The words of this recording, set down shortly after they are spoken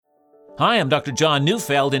Hi, I'm Dr. John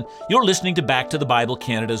Neufeld, and you're listening to Back to the Bible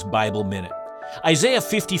Canada's Bible Minute. Isaiah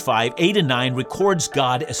 55, 8-9 records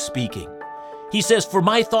God as speaking. He says, "For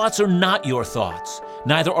my thoughts are not your thoughts,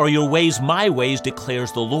 neither are your ways my ways,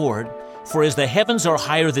 declares the Lord. For as the heavens are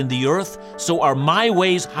higher than the earth, so are my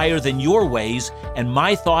ways higher than your ways, and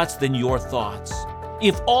my thoughts than your thoughts."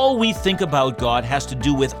 If all we think about God has to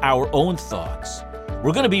do with our own thoughts,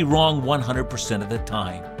 we're going to be wrong 100% of the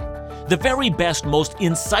time. The very best, most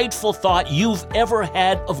insightful thought you've ever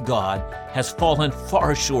had of God has fallen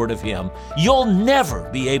far short of Him. You'll never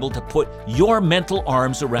be able to put your mental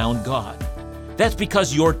arms around God. That's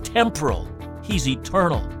because you're temporal. He's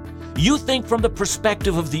eternal. You think from the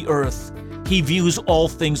perspective of the earth. He views all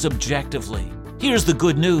things objectively. Here's the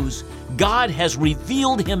good news. God has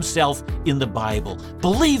revealed Himself in the Bible.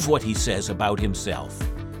 Believe what He says about Himself.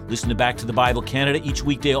 Listen to Back to the Bible Canada each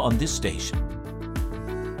weekday on this station.